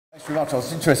Very much. I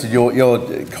was interested in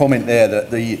your comment there that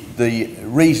the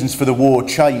reasons for the war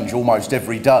change almost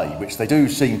every day, which they do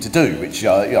seem to do. Which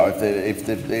if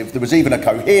there was even a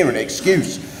coherent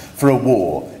excuse for a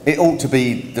war, it ought to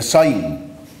be the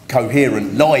same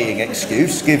coherent lying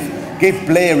excuse. Give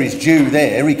Blair his due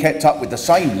there. He kept up with the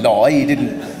same lie. He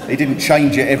didn't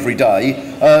change it every day.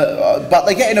 But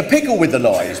they get in a pickle with the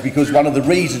lies, because one of the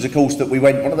reasons, of course, that we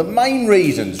went, one of the main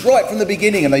reasons, right from the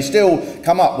beginning, and they still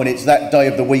come up when it's that day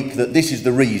of the week that this is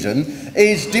the reason,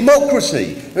 is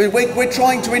democracy. We're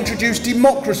trying to introduce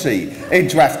democracy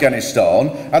into Afghanistan,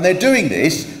 and they're doing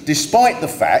this despite the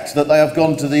fact that they have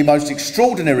gone to the most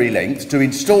extraordinary length to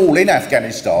install in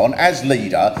Afghanistan as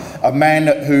leader a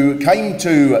man who came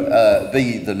to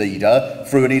be the leader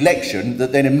through an election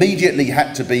that then immediately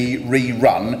had to be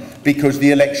rerun because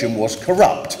the election was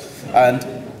corrupt. And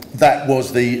that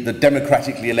was the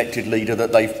democratically elected leader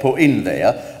that they've put in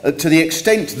there, to the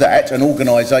extent that an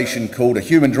organisation called, a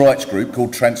human rights group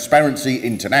called Transparency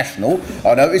International,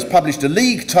 I noticed, published a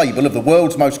league table of the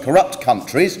world's most corrupt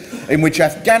countries, in which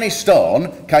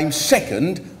Afghanistan came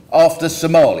second after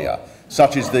Somalia.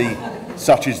 Such is the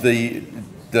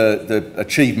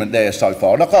achievement there so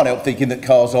far. And I can't help thinking that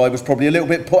Karzai was probably a little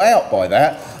bit put out by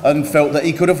that and felt that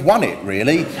he could have won it,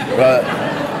 really.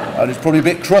 And he's probably a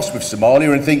bit cross with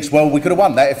Somalia and thinks, well, we could have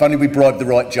won that if only we bribed the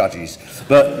right judges.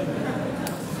 But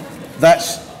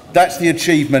that's the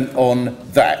achievement on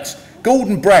that.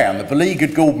 Gordon Brown, the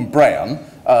beleaguered Gordon Brown,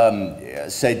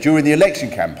 said during the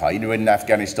election campaign, when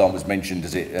Afghanistan was mentioned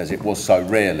as it was so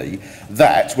rarely,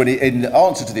 that in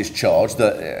answer to this charge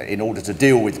that in order to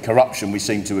deal with corruption we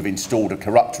seem to have installed a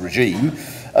corrupt regime,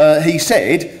 he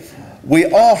said, "We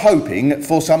are hoping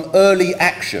for some early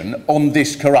action on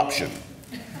this corruption,"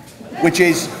 which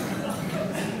is,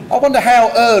 I wonder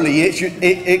how early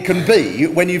it can be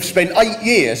when you've spent 8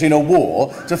 years in a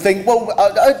war to think, well,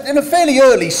 in a fairly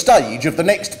early stage of the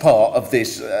next part of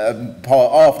this,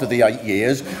 part after the 8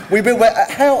 years,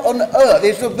 how on earth,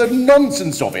 is the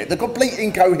nonsense of it, the complete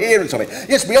incoherence of it.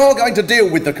 Yes, we are going to deal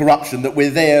with the corruption that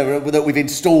we've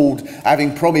installed,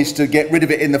 having promised to get rid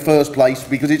of it in the first place,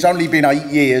 because it's only been 8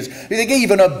 years. You think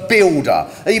even a builder,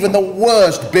 even the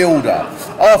worst builder,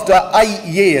 after 8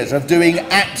 years of doing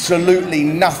absolutely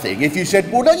nothing, if you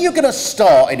said, well, are you going to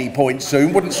start any point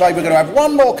soon, wouldn't say we're going to have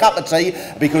one more cup of tea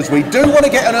because we do want to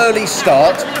get an early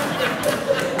start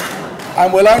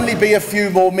and we'll only be a few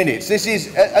more minutes. This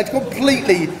is a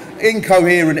completely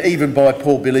incoherent, even by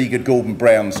poor beleaguered Gordon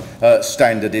Brown's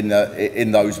standard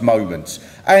in those moments.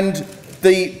 And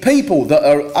the people that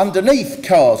are underneath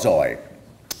Karzai,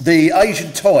 the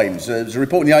Asian Times, there's a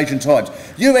report in the Asian Times,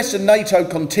 US and NATO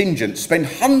contingents spend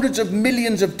hundreds of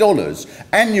millions of dollars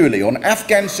annually on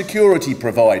Afghan security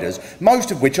providers, most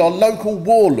of which are local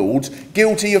warlords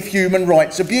guilty of human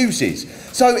rights abuses.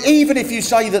 So even if you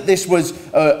say that this was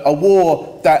a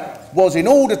war that was in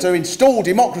order to install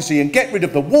democracy and get rid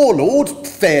of the warlords,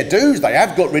 fair dues, they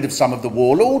have got rid of some of the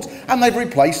warlords and they've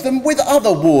replaced them with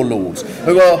other warlords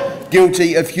who are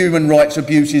guilty of human rights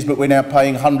abuses, but we're now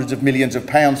paying hundreds of millions of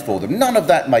pounds for them. None of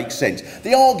that makes sense.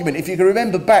 The argument, if you can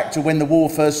remember back to when the war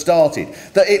first started,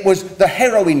 that it was the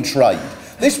heroin trade.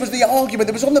 This was the argument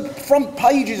that was on the front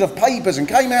pages of papers and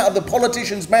came out of the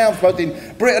politicians' mouths, both in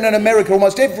Britain and America,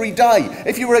 almost every day.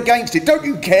 If you were against it, don't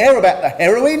you care about the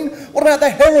heroin? What about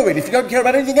the heroin? If you don't care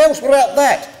about anything else, what about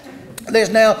that? There's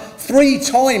now 3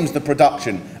 times the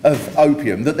production of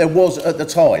opium that there was at the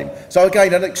time. So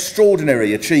again, an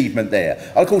extraordinary achievement there.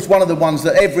 And of course, one of the ones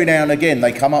that every now and again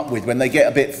they come up with when they get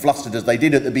a bit flustered, as they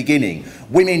did at the beginning,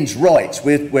 women's rights.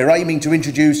 We're aiming to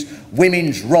introduce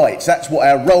women's rights. That's what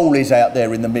our role is out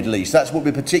there in the Middle East. That's what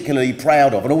we're particularly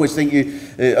proud of. And always think,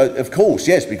 of course,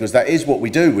 yes, because that is what we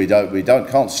do. We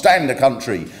can't stand a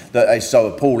country that is so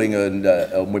appalling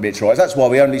on women's rights. That's why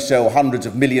we only sell hundreds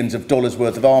of millions of dollars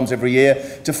worth of arms every year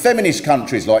to feminist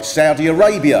countries like Saudi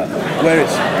Arabia, where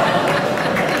it's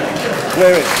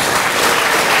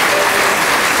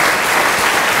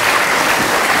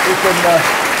you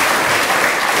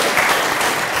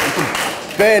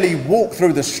can barely walk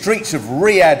through the streets of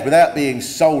Riyadh without being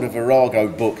sold a Virago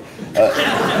book.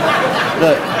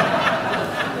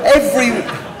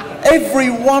 Every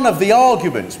one of the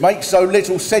arguments makes so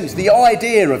little sense. The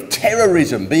idea of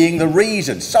terrorism being the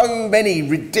reason, so many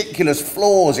ridiculous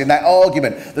flaws in that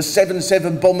argument. The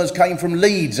 7/7 bombers came from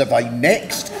Leeds. Are they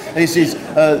next? This is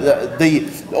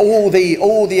all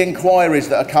the inquiries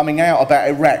that are coming out about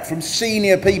Iraq from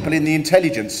senior people in the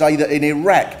intelligence say that in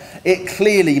Iraq it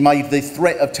clearly made the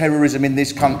threat of terrorism in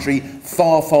this country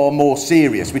far, far more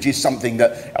serious, which is something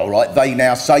that, all right, they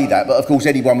now say that, but of course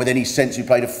anyone with any sense who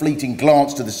paid a fleeting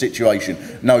glance to the situation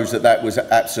knows that that was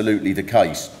absolutely the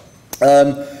case.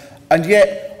 And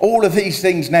yet, all of these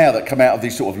things now that come out of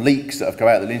these sort of leaks that have come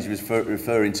out that Lindsay was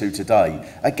referring to today,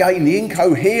 again, the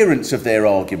incoherence of their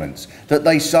arguments, that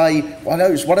they say, well, I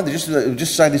know it's one of the,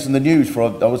 just say this in the news before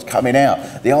I was coming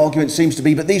out, the argument seems to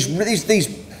be, but these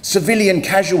civilian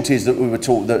casualties that we were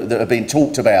that have been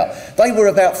talked about, they were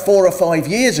about 4 or 5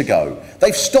 years ago.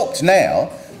 They've stopped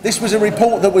now. This was a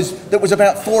report that was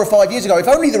about 4 or 5 years ago. If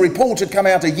only the report had come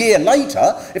out a year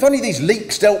later, if only these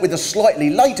leaks dealt with a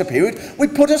slightly later period,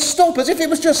 we'd put a stop, as if it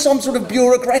was just some sort of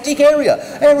bureaucratic error.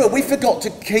 We forgot to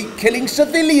keep killing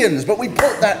civilians, but we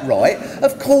put that right.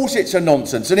 Of course it's a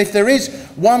nonsense. And if there is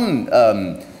one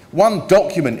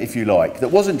document, if you like, that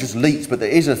wasn't just leaked, but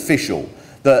that is official,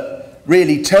 that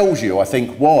really tells you, I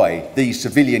think, why these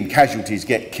civilian casualties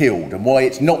get killed and why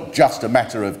it's not just a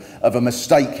matter of a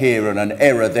mistake here and an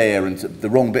error there and the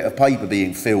wrong bit of paper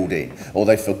being filled in, or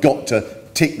they forgot to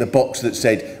tick the box that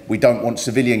said we don't want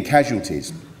civilian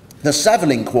casualties. The Savile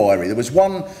inquiry, there was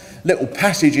one little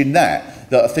passage in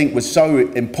that I think was so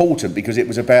important because it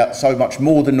was about so much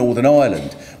more than Northern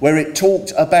Ireland, where it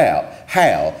talked about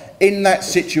how in that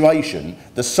situation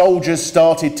the soldiers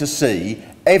started to see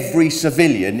every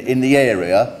civilian in the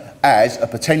area as a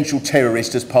potential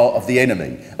terrorist, as part of the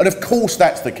enemy. And of course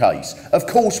that's the case. Of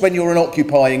course, when you're an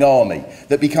occupying army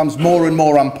that becomes more and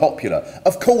more unpopular,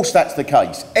 of course that's the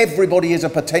case. Everybody is a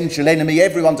potential enemy,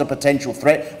 everyone's a potential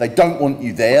threat, they don't want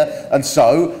you there, and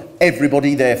so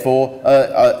everybody therefore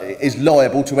is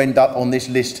liable to end up on this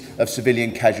list of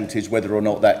civilian casualties, whether or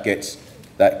not that gets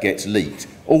leaked.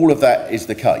 All of that is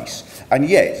the case. And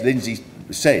yet, Lindsay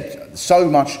said, so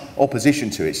much opposition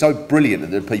to it, so brilliant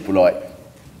that there are people like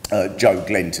Joe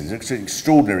Glenton. It's an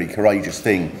extraordinary, courageous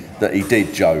thing that he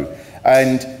did, Joe.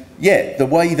 And yet, the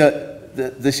way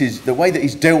that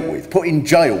he's dealt with, put in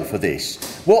jail for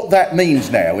this, what that means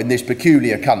now in this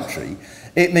peculiar country,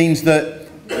 it means that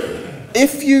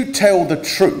if you tell the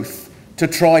truth to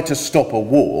try to stop a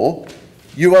war,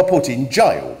 you are put in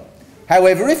jail.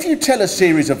 However, if you tell a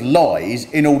series of lies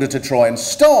in order to try and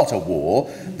start a war,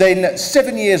 then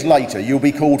 7 years later you'll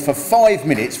be called for 5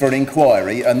 minutes for an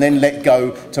inquiry and then let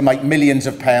go to make millions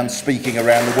of pounds speaking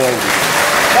around the world.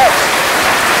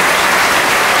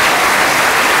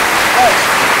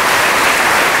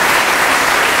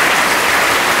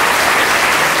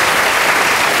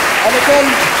 And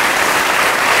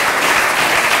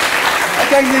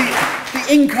again,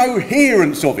 the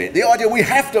incoherence of it, the idea we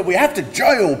have to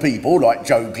jail people like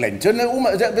Joe Glenton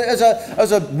almost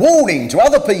as a warning to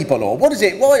other people, or what is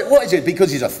it? What is it?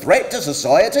 Because he's a threat to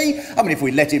society? I mean, if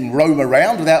we let him roam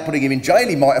around without putting him in jail,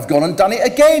 he might have gone and done it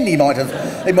again. He might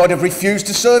have refused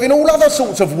to serve in all other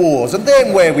sorts of wars, and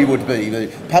then where we would be, the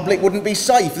public wouldn't be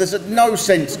safe. There's no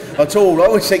sense at all. I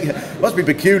always think it must be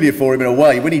peculiar for him in a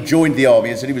way. When he joined the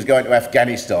army and said he was going to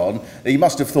Afghanistan, he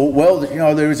must have thought, well, you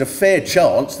know, there is a fair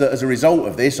chance that as a result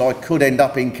of this I could end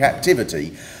up in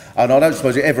captivity, and I don't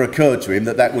suppose it ever occurred to him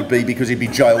that that would be because he'd be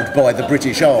jailed by the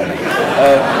British Army.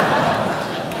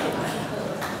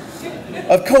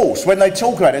 Of course, when they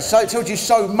talk about it, it tells you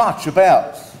so much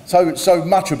about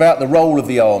the role of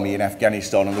the army in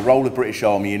Afghanistan and the role of the British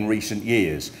Army in recent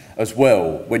years as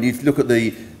well. When you look at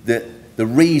the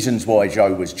reasons why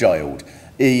Joe was jailed,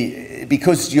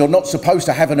 because you're not supposed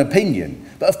to have an opinion.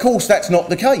 But of course that's not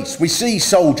the case. We see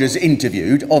soldiers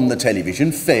interviewed on the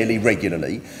television fairly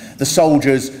regularly. The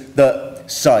soldiers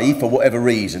that say, for whatever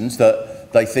reasons,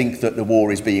 that they think that the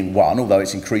war is being won, although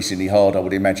it's increasingly hard, I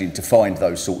would imagine, to find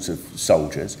those sorts of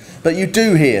soldiers. But you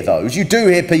do hear those. You do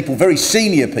hear people, very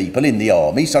senior people in the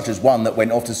army, such as one that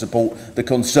went off to support the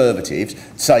Conservatives,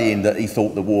 saying that he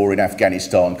thought the war in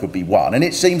Afghanistan could be won. And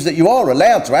it seems that you are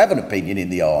allowed to have an opinion in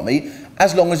the army,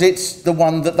 as long as it's the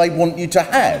one that they want you to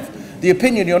have. The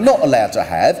opinion you're not allowed to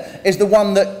have is the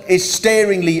one that is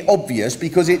staringly obvious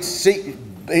because it's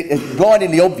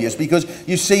blindingly obvious because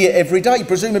you see it every day.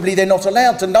 Presumably they're not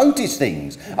allowed to notice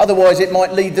things, otherwise it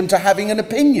might lead them to having an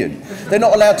opinion. They're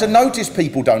not allowed to notice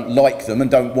people don't like them and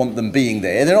don't want them being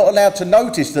there. They're not allowed to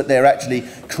notice that they're actually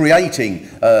creating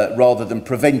rather than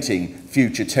preventing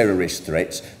future terrorist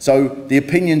threats. So the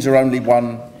opinions are only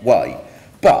one way.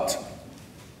 But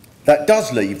that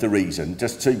does leave the reason,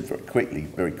 just to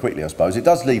very quickly I suppose, it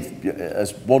does leave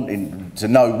us wanting to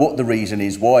know what the reason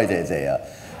is, why they're there.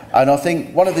 And I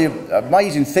think one of the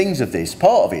amazing things of this,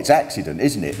 part of it's accident,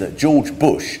 isn't it, that George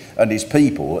Bush and his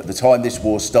people at the time this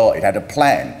war started had a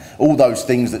plan. All those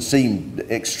things that seem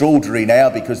extraordinary now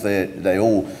because they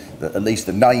all at least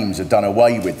the names are done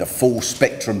away with, the full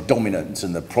spectrum dominance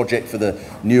and the project for the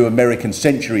new American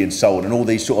century and so on, and all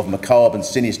these sort of macabre and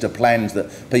sinister plans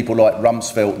that people like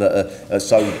Rumsfeld that are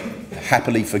so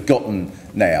happily forgotten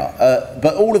now.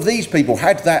 But all of these people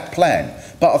had that plan.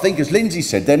 But I think, as Lindsay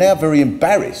said, they're now very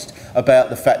embarrassed about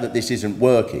the fact that this isn't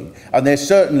working, and they're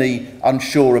certainly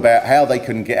unsure about how they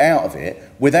can get out of it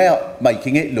without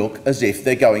making it look as if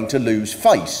they're going to lose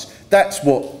face. That's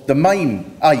what the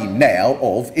main aim now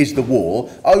of is the war.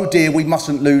 Oh dear, we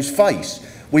mustn't lose face.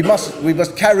 We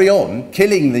must carry on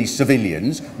killing these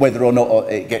civilians, whether or not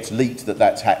it gets leaked that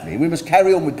that's happening. We must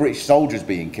carry on with British soldiers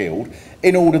being killed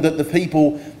in order that the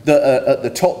people that are at the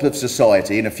top of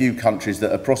society in a few countries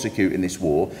that are prosecuting this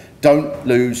war don't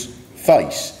lose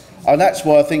face. And that's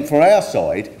why I think for our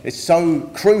side it's so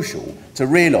crucial to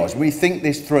realise, when we think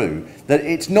this through, that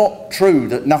it's not true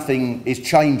that nothing is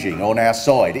changing on our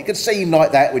side. It can seem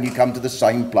like that when you come to the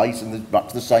same place and there's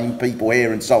much the same people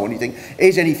here and so on. You think,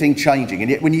 is anything changing? And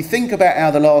yet when you think about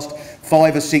how the last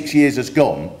 5 or 6 years has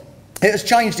gone, it has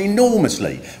changed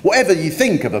enormously. Whatever you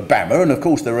think of Obama, and of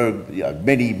course there are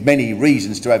many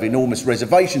reasons to have enormous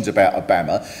reservations about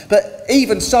Obama, but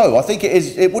even so, I think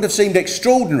it would have seemed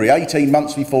extraordinary 18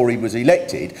 months before he was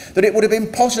elected that it would have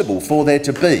been possible for there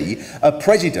to be a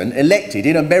president elected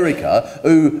in America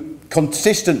who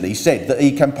consistently said that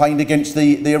he campaigned against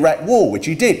the Iraq war, which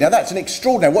he did. Now that's an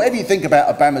extraordinary, whatever you think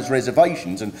about Obama's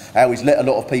reservations and how he's let a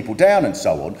lot of people down and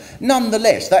so on,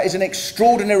 nonetheless that is an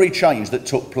extraordinary change that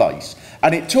took place.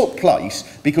 And it took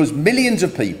place because millions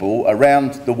of people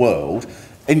around the world,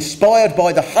 inspired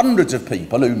by the hundreds of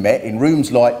people who met in rooms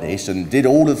like this and did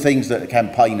all the things that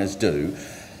campaigners do,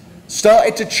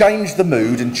 started to change the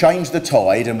mood and change the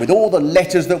tide, and with all the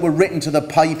letters that were written to the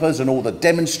papers and all the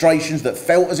demonstrations that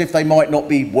felt as if they might not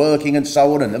be working and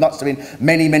so on, and there must have been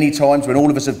many times when all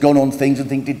of us have gone on things and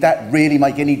think, did that really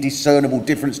make any discernible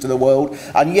difference to the world?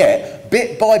 And yet,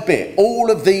 bit by bit,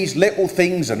 all of these little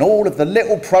things and all of the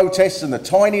little protests and the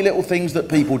tiny little things that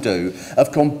people do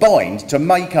have combined to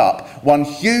make up one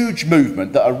huge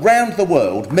movement that around the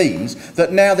world means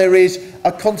that now there is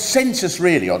a consensus,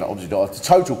 really, obviously not a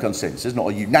total consensus, not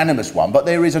a unanimous one, but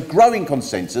there is a growing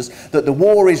consensus that the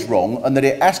war is wrong and that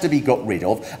it has to be got rid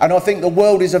of. And I think the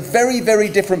world is a very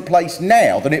different place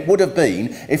now than it would have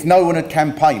been if no one had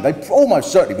campaigned. They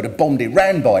almost certainly would have bombed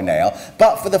Iran by now,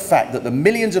 but for the fact that the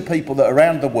millions of people that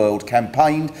around the world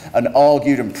campaigned and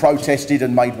argued and protested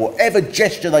and made whatever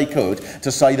gesture they could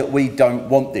to say that we don't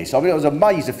want this. I mean, I was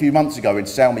amazed a few months ago when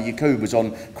Salma Yaqub was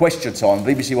on Question Time,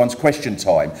 BBC One's Question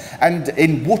Time, and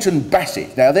in Wootton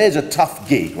Bassett. Now there's a tough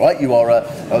gig, right? You are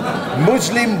a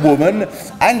Muslim woman,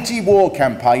 anti-war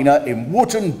campaigner in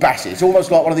Wootton Bassett. It's almost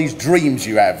like one of these dreams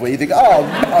you have where you think, oh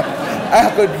no,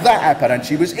 how could that happen? And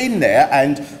she was in there,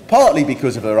 and partly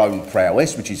because of her own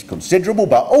prowess, which is considerable,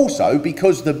 but also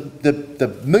because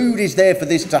the mood is there for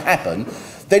this to happen,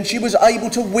 then she was able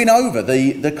to win over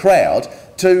the crowd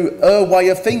to her way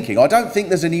of thinking. I don't think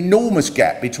there's an enormous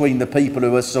gap between the people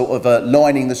who are sort of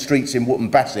lining the streets in Wootton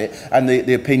Bassett and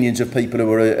the opinions of people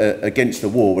who are against the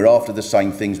war. We're after the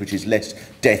same things, which is less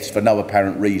deaths for no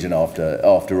apparent reason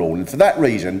after all. And for that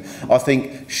reason, I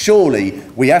think surely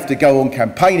we have to go on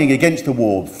campaigning against the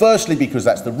war, firstly because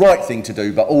that's the right thing to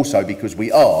do, but also because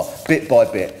we are, bit by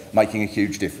bit, making a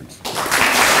huge difference.